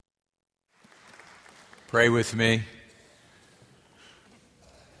Pray with me.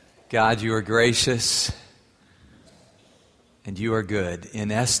 God, you are gracious and you are good,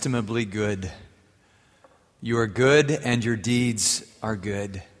 inestimably good. You are good and your deeds are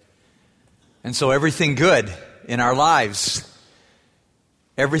good. And so everything good in our lives,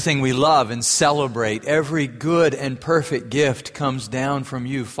 everything we love and celebrate, every good and perfect gift comes down from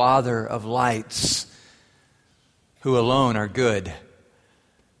you, Father of lights, who alone are good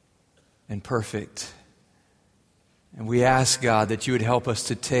and perfect. And we ask, God, that you would help us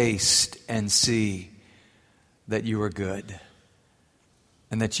to taste and see that you are good,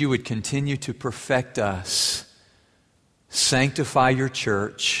 and that you would continue to perfect us, sanctify your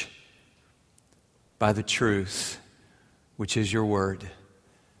church by the truth, which is your word.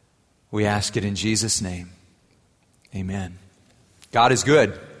 We ask it in Jesus' name. Amen. God is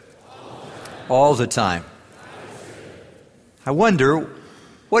good all the time. I wonder,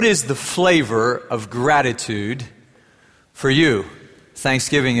 what is the flavor of gratitude for you?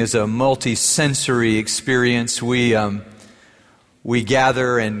 Thanksgiving is a multi-sensory experience. We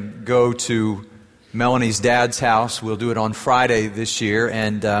gather and go to Melanie's dad's house. We'll do it on Friday this year,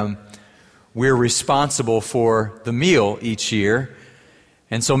 and we're responsible for the meal each year.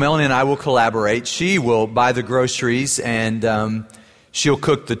 And so Melanie and I will collaborate. She will buy the groceries, and she'll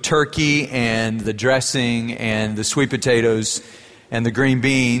cook the turkey and the dressing and the sweet potatoes and the green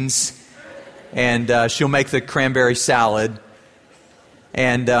beans. And she'll make the cranberry salad,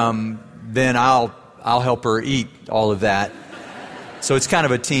 and then I'll help her eat all of that. So it's kind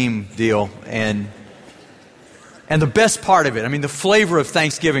of a team deal, and the best part of it, I mean, the flavor of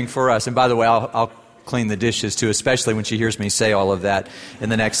Thanksgiving for us. And by the way, I'll clean the dishes too, especially when she hears me say all of that in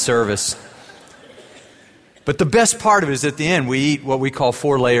the next service. But the best part of it is at the end we eat what we call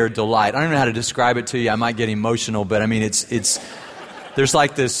four-layer delight. I don't know how to describe it to you. I might get emotional, but I mean it's. There's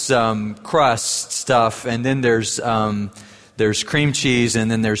like this crust stuff, and then there's cream cheese, and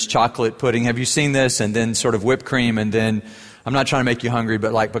then there's chocolate pudding. Have you seen this? And then sort of whipped cream, and then, I'm not trying to make you hungry,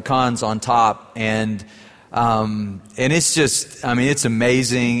 but like pecans on top. And it's just, I mean, it's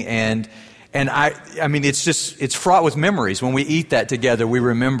amazing. And I mean, it's fraught with memories. When we eat that together, we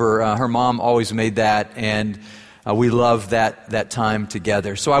remember her mom always made that, and we love that time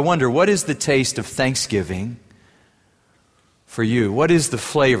together. So I wonder, what is the taste of Thanksgiving for you? What is the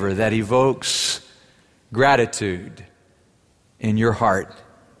flavor that evokes gratitude in your heart?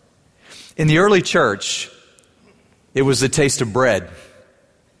 In the early church, it was the taste of bread.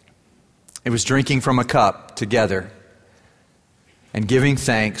 It was drinking from a cup together and giving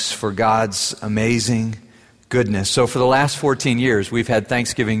thanks for God's amazing goodness. So for the last 14 years, we've had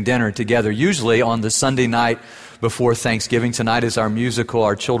Thanksgiving dinner together, usually on the Sunday night before Thanksgiving. Tonight is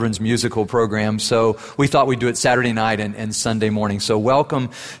our children's musical program. So we thought we'd do it Saturday night and Sunday morning. So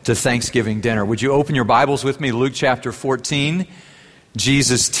welcome to Thanksgiving dinner. Would you open your Bibles with me? Luke chapter 14.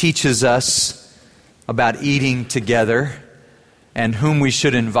 Jesus teaches us about eating together and whom we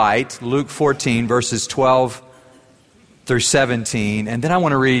should invite. Luke 14, verses 12 through 17. And then I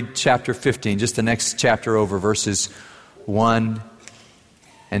want to read chapter 15, just the next chapter over, verses 1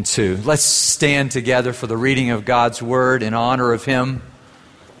 and 2. Let's stand together for the reading of God's Word in honor of Him.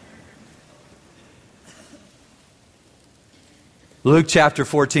 Luke chapter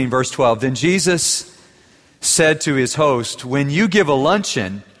 14, verse 12. Then Jesus said to his host, "When you give a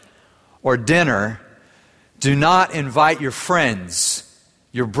luncheon or dinner, do not invite your friends,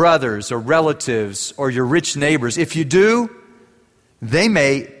 your brothers or relatives, or your rich neighbors. If you do, they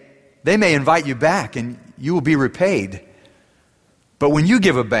may invite you back, and you will be repaid. But when you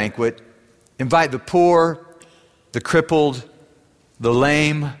give a banquet, invite the poor, the crippled, the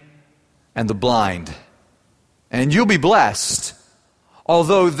lame, and the blind, and you'll be blessed.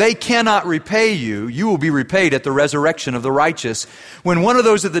 Although they cannot repay you, you will be repaid at the resurrection of the righteous." When one of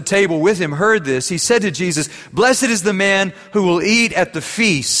those at the table with him heard this, he said to Jesus, "Blessed is the man who will eat at the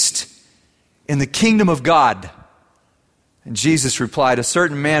feast in the kingdom of God." And Jesus replied, "A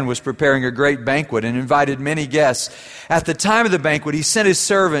certain man was preparing a great banquet and invited many guests. At the time of the banquet, he sent his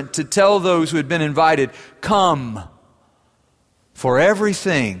servant to tell those who had been invited, 'Come, for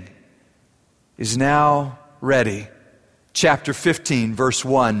everything is now ready.'" Chapter 15, verse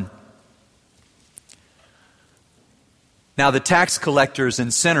 1. Now the tax collectors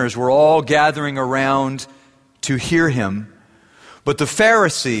and sinners were all gathering around to hear him, but the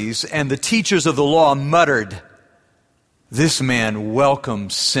Pharisees and the teachers of the law muttered, "This man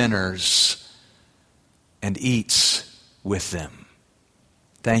welcomes sinners and eats with them."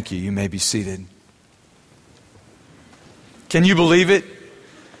 Thank you. You may be seated. Can you believe it?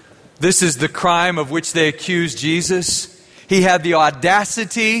 This is the crime of which they accused Jesus. He had the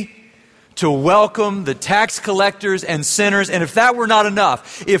audacity to welcome the tax collectors and sinners. And if that were not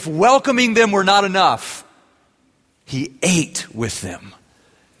enough, if welcoming them were not enough, He ate with them.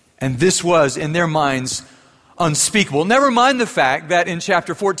 And this was, in their minds, unspeakable. Never mind the fact that in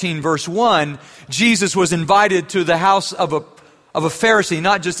chapter 14, verse 1, Jesus was invited to the house of a Pharisee,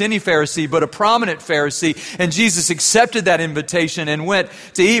 not just any Pharisee, but a prominent Pharisee. And Jesus accepted that invitation and went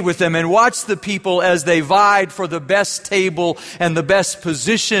to eat with them and watched the people as they vied for the best table and the best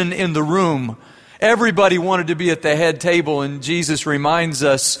position in the room. Everybody wanted to be at the head table, and Jesus reminds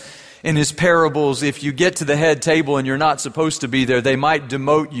us in His parables, if you get to the head table and you're not supposed to be there, they might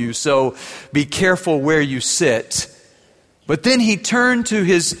demote you, so be careful where you sit. But then He turned to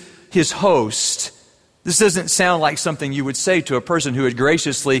his host. This doesn't sound like something you would say to a person who had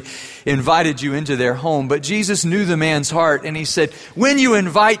graciously invited you into their home, but Jesus knew the man's heart, and He said, when you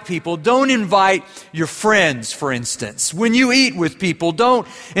invite people, don't invite your friends, for instance. When you eat with people, don't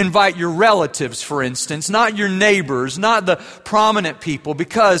invite your relatives, for instance, not your neighbors, not the prominent people,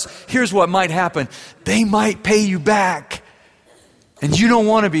 because here's what might happen. They might pay you back, and you don't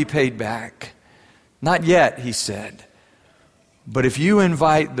want to be paid back. Not yet, He said. But if you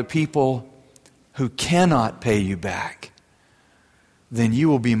invite the people who cannot pay you back, then you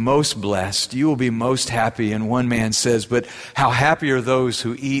will be most blessed. You will be most happy. And one man says, but how happy are those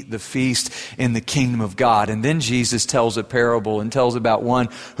who eat the feast in the kingdom of God? And then Jesus tells a parable and tells about one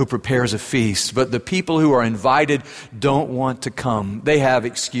who prepares a feast. But the people who are invited don't want to come. They have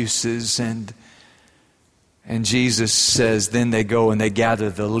excuses. And Jesus says, then they go and they gather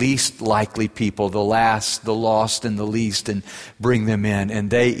the least likely people, the last, the lost, and the least, and bring them in. And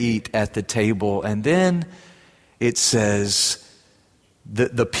they eat at the table. And then it says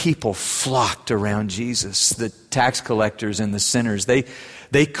the people flocked around Jesus, the tax collectors and the sinners.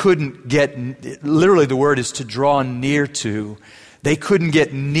 They couldn't get, literally the word is to draw near to. They couldn't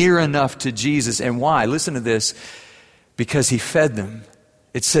get near enough to Jesus. And why? Listen to this. Because He fed them.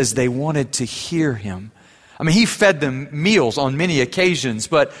 It says they wanted to hear Him. I mean, He fed them meals on many occasions,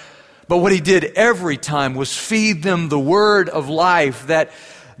 but what He did every time was feed them the word of life that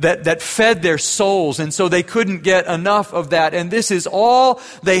fed their souls, and so they couldn't get enough of that. And this is all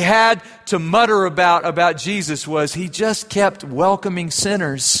they had to mutter about Jesus was He just kept welcoming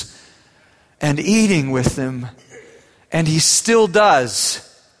sinners and eating with them, and He still does.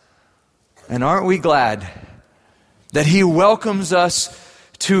 And aren't we glad that He welcomes us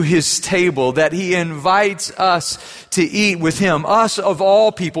to His table, that He invites us to eat with Him, us of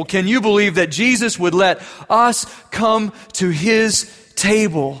all people? Can you believe that Jesus would let us come to His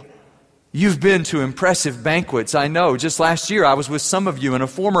table? You've been to impressive banquets, I know. Just last year I was with some of you, and a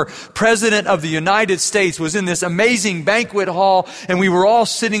former president of the United States was in this amazing banquet hall, and we were all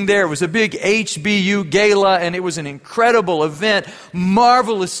sitting there. It was a big HBU gala, and it was an incredible event,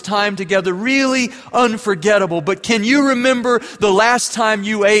 marvelous time together, really unforgettable. But can you remember the last time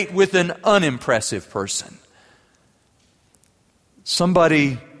you ate with an unimpressive person?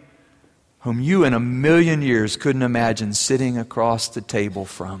 Somebody whom you in a million years couldn't imagine sitting across the table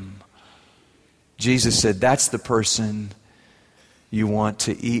from. Jesus said, that's the person you want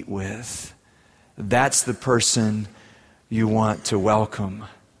to eat with. That's the person you want to welcome.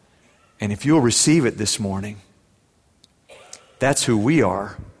 And if you'll receive it this morning, that's who we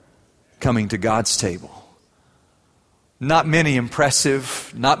are coming to God's table. Not many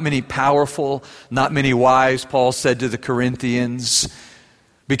impressive, not many powerful, not many wise, Paul said to the Corinthians.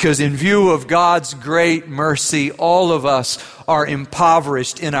 Because in view of God's great mercy, all of us are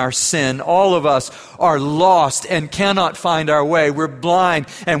impoverished in our sin. All of us are lost and cannot find our way. We're blind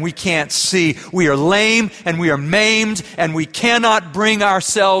and we can't see. We are lame and we are maimed and we cannot bring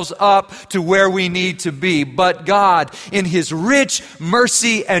ourselves up to where we need to be. But God, in His rich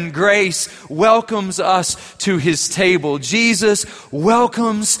mercy and grace, welcomes us to His table. Jesus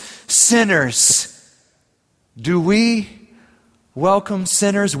welcomes sinners. Do we welcome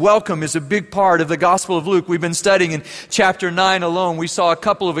sinners? Welcome is a big part of the Gospel of Luke. We've been studying in chapter 9 alone. We saw a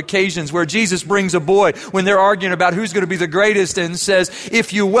couple of occasions where Jesus brings a boy when they're arguing about who's going to be the greatest and says,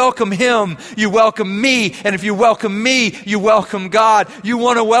 if you welcome him, you welcome me. And if you welcome me, you welcome God. You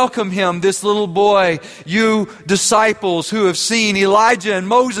want to welcome him, this little boy. You disciples who have seen Elijah and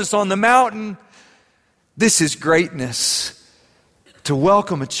Moses on the mountain. This is greatness, to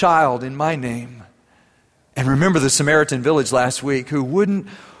welcome a child in my name. And remember the Samaritan village last week who wouldn't,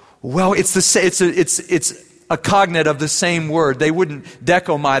 well, it's a cognate of the same word. They wouldn't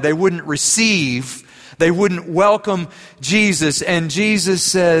dechomai, they wouldn't receive, they wouldn't welcome Jesus. And Jesus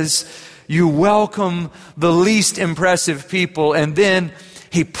says, you welcome the least impressive people. And then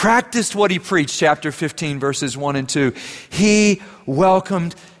He practiced what He preached, chapter 15, verses 1 and 2. He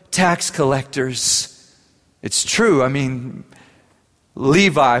welcomed tax collectors. It's true. I mean,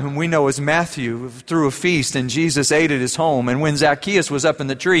 Levi, whom we know as Matthew, threw a feast and Jesus ate at his home. And when Zacchaeus was up in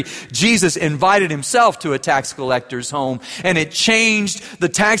the tree, Jesus invited himself to a tax collector's home. And it changed the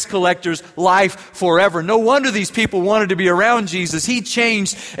tax collector's life forever. No wonder these people wanted to be around Jesus. He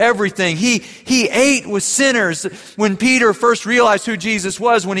changed everything. He ate with sinners. When Peter first realized who Jesus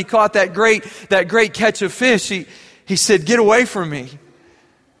was, when he caught that great catch of fish, he said, "Get away from me,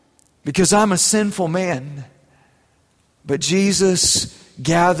 because I'm a sinful man." But Jesus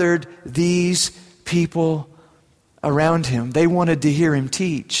gathered these people around him. They wanted to hear him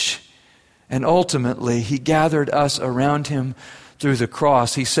teach. And ultimately, he gathered us around him through the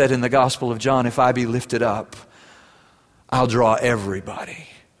cross. He said in the Gospel of John, "If I be lifted up, I'll draw everybody.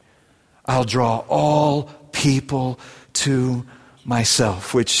 I'll draw all people to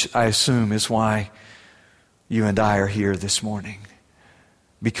myself," which I assume is why you and I are here this morning.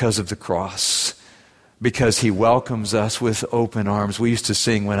 Because of the cross. Because he welcomes us with open arms. We used to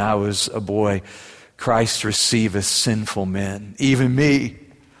sing when I was a boy, "Christ receiveth sinful men, even me,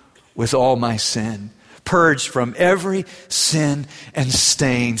 with all my sin, purged from every sin and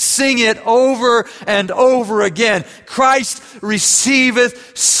stain." Sing it over and over again. Christ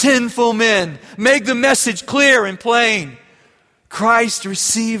receiveth sinful men. Make the message clear and plain. Christ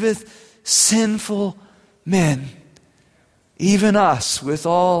receiveth sinful men, even us, with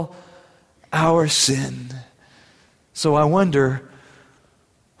all our sin. So I wonder,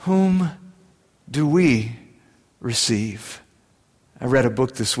 whom do we receive? I read a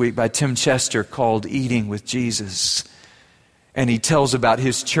book this week by Tim Chester called Eating with Jesus. And he tells about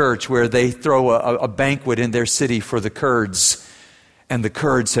his church where they throw a banquet in their city for the Kurds. And the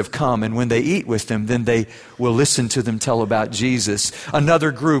Kurds have come, and when they eat with them, then they will listen to them tell about Jesus.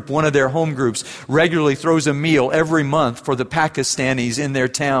 Another group, one of their home groups, regularly throws a meal every month for the Pakistanis in their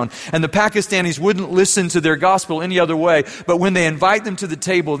town. And the Pakistanis wouldn't listen to their gospel any other way, but when they invite them to the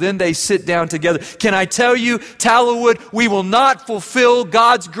table, then they sit down together. Can I tell you, Tallowood, we will not fulfill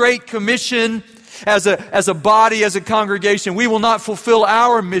God's great commission as a body, as a congregation. We will not fulfill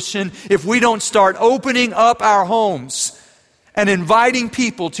our mission if we don't start opening up our homes and inviting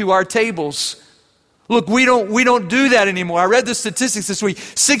people to our tables. Look, we don't do that anymore. I read the statistics this week.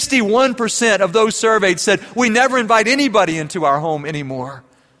 61% of those surveyed said we never invite anybody into our home anymore.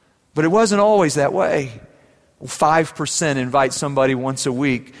 But it wasn't always that way. 5% invite somebody once a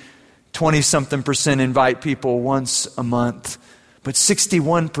week. 20-something% invite people once a month. But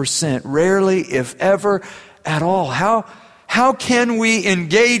 61%, rarely, if ever, at all. How can we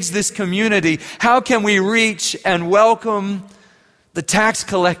engage this community? How can we reach and welcome the tax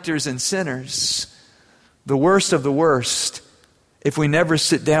collectors and sinners, the worst of the worst, if we never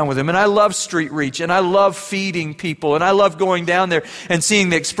sit down with them? And I love Street Reach, and I love feeding people, and I love going down there and seeing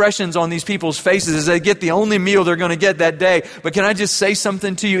the expressions on these people's faces as they get the only meal they're going to get that day. But can I just say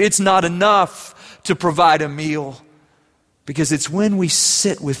something to you? It's not enough to provide a meal, because it's when we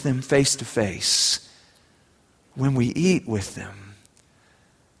sit with them face to face, when we eat with them,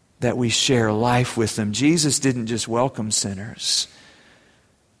 that we share life with them. Jesus didn't just welcome sinners.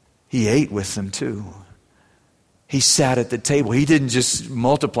 He ate with them too. He sat at the table. He didn't just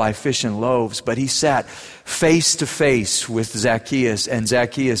multiply fish and loaves, but he sat face to face with Zacchaeus, and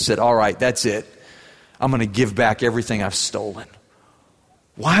Zacchaeus said, "All right, that's it. I'm going to give back everything I've stolen."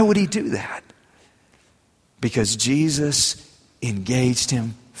 Why would he do that? Because Jesus engaged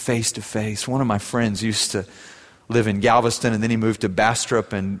him face to face. One of my friends used to live in Galveston, and then he moved to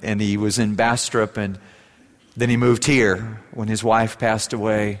Bastrop, and he was in Bastrop, and then he moved here when his wife passed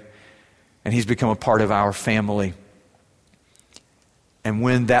away, and he's become a part of our family. And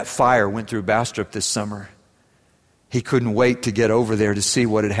when that fire went through Bastrop this summer, he couldn't wait to get over there to see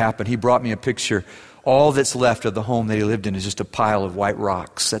what had happened. He brought me a picture. All that's left of the home that he lived in is just a pile of white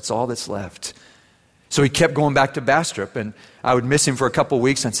rocks. That's all that's left. So he kept going back to Bastrop, and I would miss him for a couple of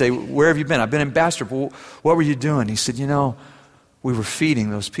weeks. I'd say, "Where have you been?" "I've been in Bastrop." "Well, what were you doing?" He said, "We were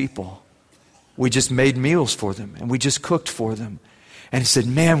feeding those people. We just made meals for them, and we just cooked for them." And he said,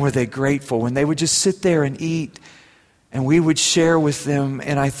 "Man, were they grateful when they would just sit there and eat, and we would share with them."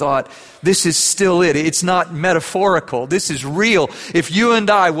 And I thought, this is still it. It's not metaphorical. This is real. If you and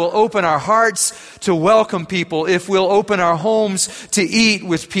I will open our hearts to welcome people, if we'll open our homes to eat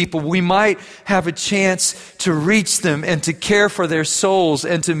with people, we might have a chance to reach them and to care for their souls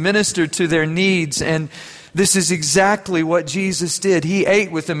and to minister to their needs. And this is exactly what Jesus did. He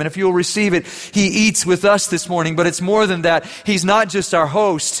ate with them, and if you'll receive it, He eats with us this morning. But it's more than that. He's not just our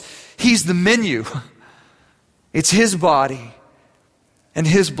host. He's the menu. It's His body and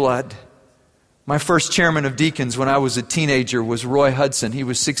His blood. My first chairman of deacons when I was a teenager was Roy Hudson. He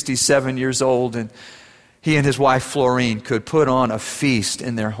was 67 years old, and he and his wife Florine could put on a feast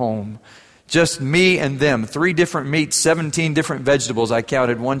in their home. Just me and them, 3 different meats, 17 different vegetables I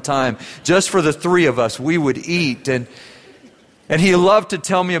counted one time. Just for the 3 of us, we would eat. And he loved to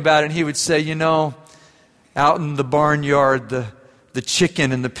tell me about it. And he would say, you know, out in the barnyard, the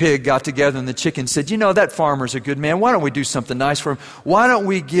chicken and the pig got together, and the chicken said, you know, that farmer's a good man. Why don't we do something nice for him? Why don't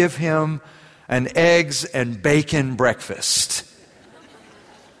we give him an eggs and bacon breakfast?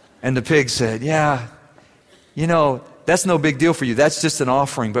 And the pig said, yeah, you know, that's no big deal for you. That's just an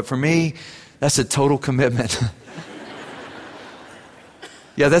offering. But for me, that's a total commitment.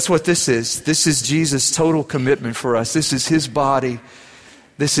 Yeah, that's what this is. This is Jesus' total commitment for us. This is His body.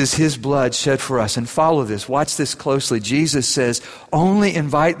 This is His blood shed for us. And follow this. Watch this closely. Jesus says, only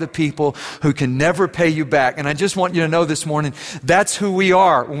invite the people who can never pay you back. And I just want you to know this morning, that's who we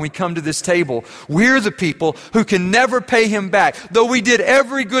are when we come to this table. We're the people who can never pay Him back. Though we did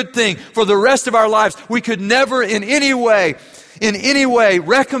every good thing for the rest of our lives, we could never in any way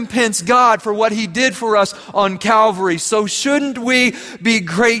recompense God for what He did for us on Calvary. So shouldn't we be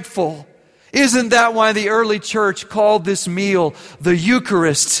grateful? Isn't that why the early church called this meal the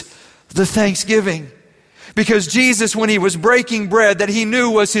Eucharist, the Thanksgiving? Because Jesus, when He was breaking bread that He knew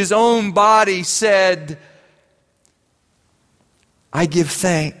was His own body, said, I give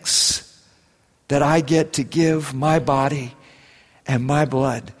thanks that I get to give my body and my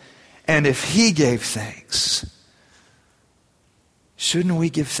blood. And if He gave thanks, shouldn't we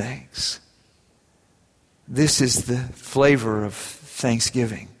give thanks? This is the flavor of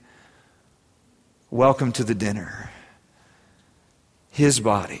Thanksgiving. Welcome to the dinner. His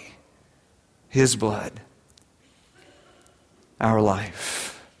body, His blood, our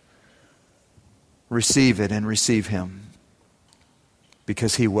life. Receive it and receive Him,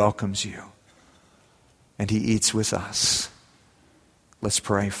 because He welcomes you and He eats with us. Let's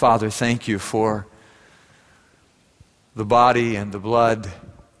pray. Father, thank You for the body and the blood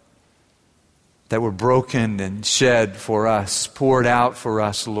that were broken and shed for us, poured out for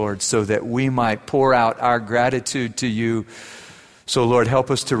us, Lord, so that we might pour out our gratitude to You. So, Lord,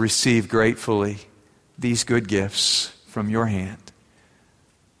 help us to receive gratefully these good gifts from Your hand.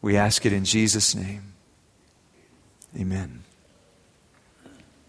 We ask it in Jesus' name. Amen.